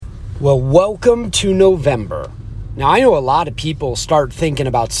Well, welcome to November. Now, I know a lot of people start thinking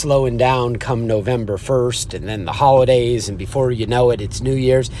about slowing down come November 1st and then the holidays, and before you know it, it's New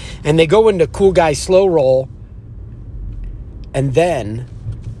Year's, and they go into cool guy slow roll, and then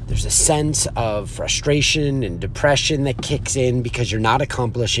there's a sense of frustration and depression that kicks in because you're not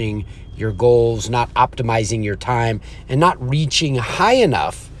accomplishing your goals, not optimizing your time, and not reaching high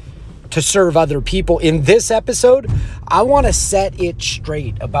enough to serve other people. In this episode, I want to set it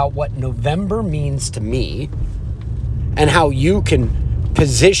straight about what November means to me and how you can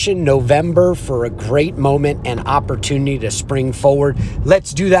position November for a great moment and opportunity to spring forward.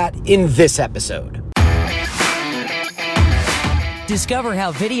 Let's do that in this episode. Discover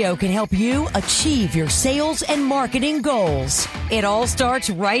how video can help you achieve your sales and marketing goals. It all starts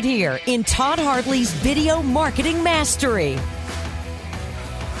right here in Todd Hartley's Video Marketing Mastery.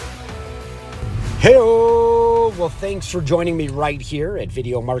 Hey-o! Well, thanks for joining me right here at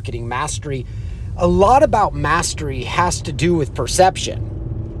Video Marketing Mastery. A lot about mastery has to do with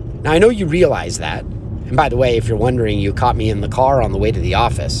perception. Now, I know you realize that. And by the way, if you're wondering, you caught me in the car on the way to the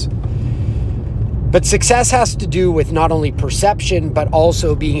office. But success has to do with not only perception, but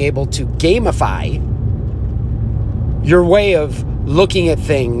also being able to gamify your way of looking at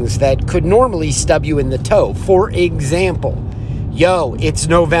things that could normally stub you in the toe. For example, it's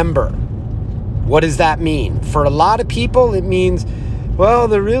November. What does that mean? For a lot of people, it means, well,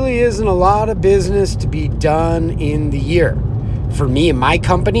 there really isn't a lot of business to be done in the year. For me and my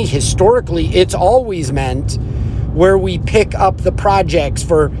company, historically, it's always meant where we pick up the projects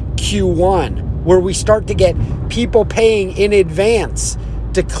for Q1, where we start to get people paying in advance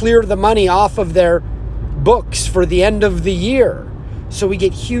to clear the money off of their books for the end of the year. So we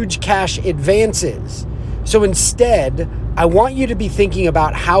get huge cash advances. So instead, I want you to be thinking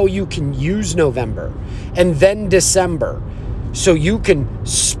about how you can use November and then December so you can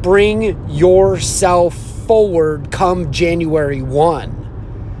spring yourself forward come January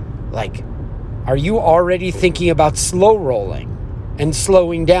 1. Like, are you already thinking about slow rolling and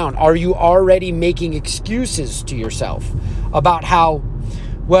slowing down? Are you already making excuses to yourself about how,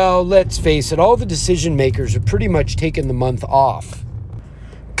 well, let's face it, all the decision makers are pretty much taking the month off?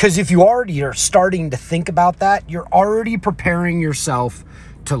 Because if you already are starting to think about that, you're already preparing yourself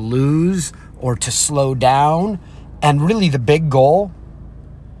to lose or to slow down. And really the big goal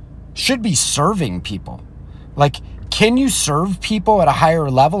should be serving people. Like, can you serve people at a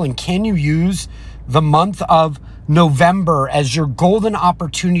higher level? And can you use the month of November as your golden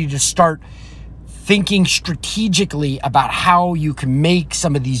opportunity to start thinking strategically about how you can make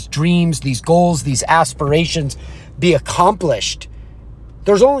some of these dreams, these goals, these aspirations be accomplished?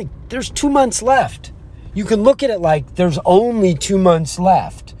 There's 2 months left. You can look at it like there's only 2 months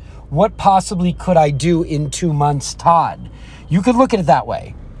left. What possibly could I do in 2 months, Todd? You could look at it that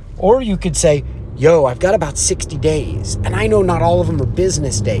way. Or you could say, I've got about 60 days. And I know not all of them are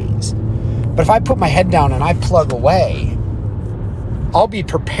business days. But if I put my head down and I plug away, I'll be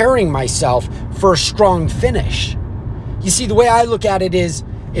preparing myself for a strong finish. You see, the way I look at it is,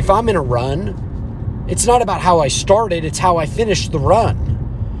 if I'm in a run, it's not about how I started, it's how I finished the run.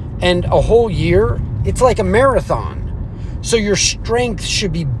 And a whole year, it's like a marathon. So your strength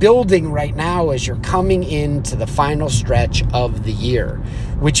should be building right now as you're coming into the final stretch of the year,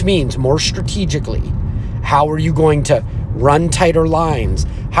 which means more strategically, how are you going to run tighter lines?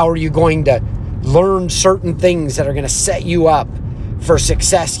 How are you going to learn certain things that are going to set you up for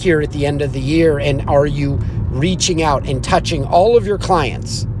success here at the end of the year? And are you reaching out and touching all of your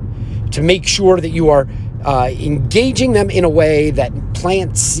clients to make sure that you are engaging them in a way that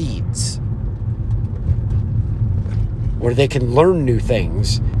plants seeds where they can learn new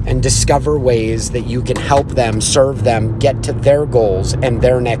things and discover ways that you can help them, serve them, get to their goals and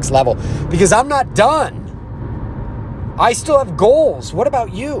their next level? Because I'm not done. I still have goals. What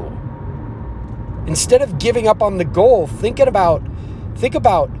about you? Instead of giving up on the goal, think about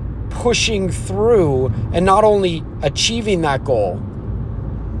pushing through and not only achieving that goal,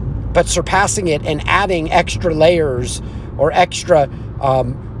 but surpassing it and adding extra layers or extra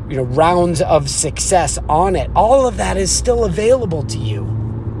rounds of success on it. All of that is still available to you.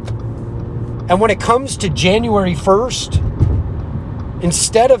 And when it comes to January 1st,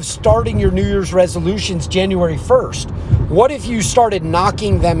 instead of starting your New Year's resolutions January 1st, what if you started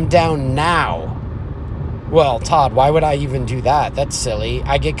knocking them down now? Well, Todd, why would I even do that? That's silly.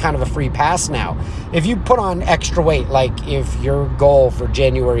 I get kind of a free pass now. If you put on extra weight, like if your goal for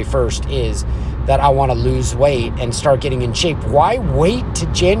January 1st is that I want to lose weight and start getting in shape, why wait to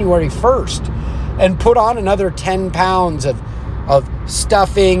January 1st and put on another 10 pounds of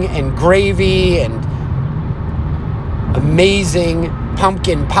stuffing and gravy and amazing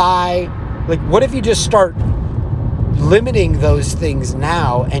pumpkin pie. Like, what if you just start limiting those things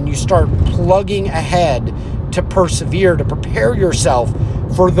now and you start plugging ahead to persevere, to prepare yourself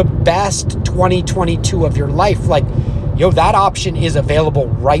for the best 2022 of your life? Like, that option is available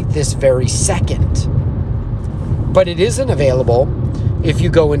right this very second. But it isn't available if you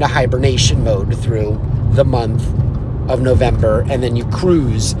go into hibernation mode through the month of November and then you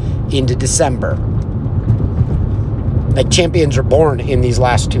cruise into December. Like, champions are born in these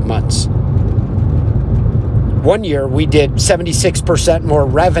last 2 months. One year, we did 76% more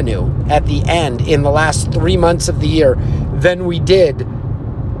revenue at the end in the last 3 months of the year than we did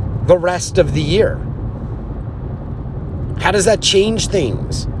the rest of the year. How does that change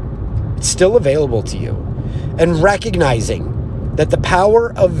things? It's still available to you. And recognizing that the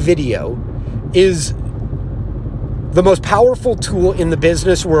power of video is the most powerful tool in the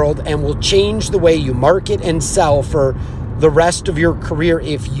business world and will change the way you market and sell for the rest of your career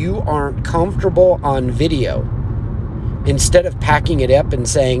if you aren't comfortable on video. Instead of packing it up and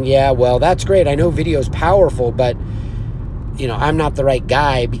saying, yeah, well, that's great, I know video is powerful, but I'm not the right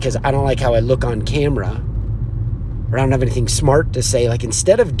guy because I don't like how I look on camera, or I don't have anything smart to say. Like,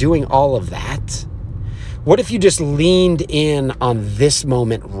 instead of doing all of that, what if you just leaned in on this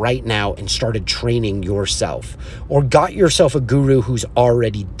moment right now and started training yourself, or got yourself a guru who's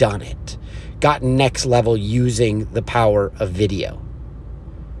already done it, gotten next level using the power of video?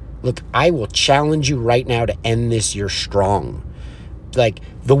 Look, I will challenge you right now to end this year strong. Like,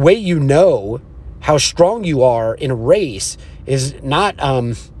 the way you know how strong you are in a race is not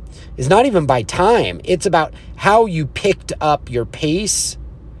even by time. It's about how you picked up your pace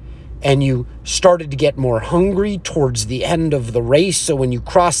and you started to get more hungry towards the end of the race. So when you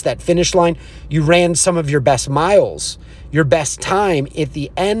crossed that finish line, you ran some of your best miles, your best time at the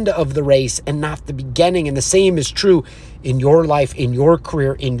end of the race and not the beginning. And the same is true in your life, in your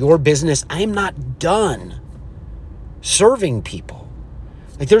career, in your business. I'm not done serving people.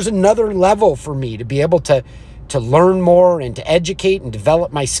 Like, there's another level for me to be able to learn more and to educate and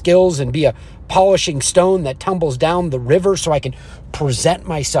develop my skills and be a polishing stone that tumbles down the river so I can present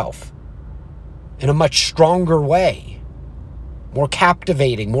myself in a much stronger way, more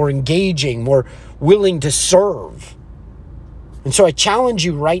captivating, more engaging, more willing to serve. And so I challenge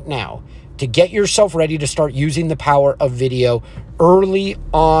you right now to get yourself ready to start using the power of video early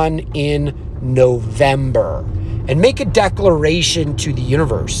on in November and make a declaration to the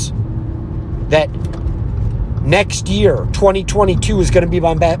universe that next year, 2022, is going to be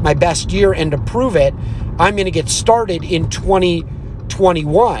my best year, and to prove it, I'm going to get started in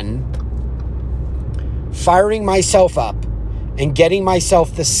 2021 firing myself up and getting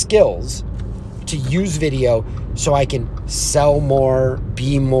myself the skills to use video so I can sell more,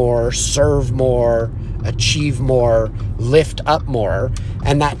 be more, serve more, achieve more, lift up more.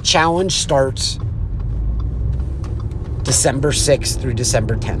 And that challenge starts December 6th through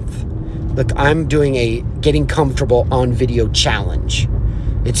December 10th. Look, I'm doing a getting comfortable on video challenge.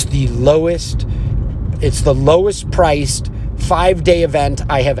 It's the lowest priced 5-day event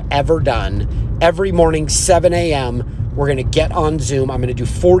I have ever done. Every morning, 7 a.m., we're going to get on Zoom. I'm going to do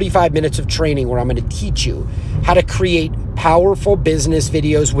 45 minutes of training where I'm going to teach you how to create powerful business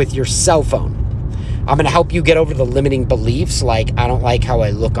videos with your cell phone. I'm going to help you get over the limiting beliefs like, I don't like how I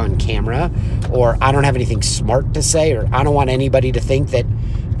look on camera, or I don't have anything smart to say, or I don't want anybody to think that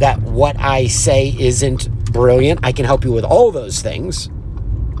what I say isn't brilliant. I can help you with all those things.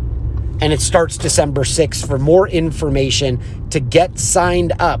 And it starts December 6th. For more information, to get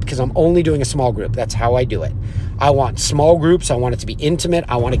signed up, because I'm only doing a small group. That's how I do it. I want small groups. I want it to be intimate.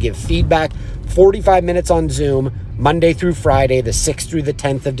 I want to give feedback. 45 minutes on Zoom, Monday through Friday, the 6th through the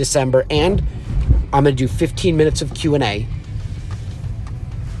 10th of December. And I'm going to do 15 minutes of Q&A.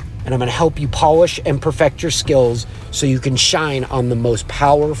 And I'm going to help you polish and perfect your skills so you can shine on the most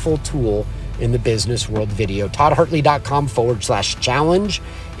powerful tool in the business world, video. ToddHartley.com/challenge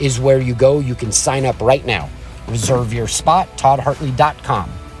is where you go. You can sign up right now. Reserve your spot,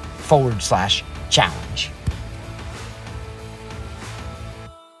 ToddHartley.com/challenge.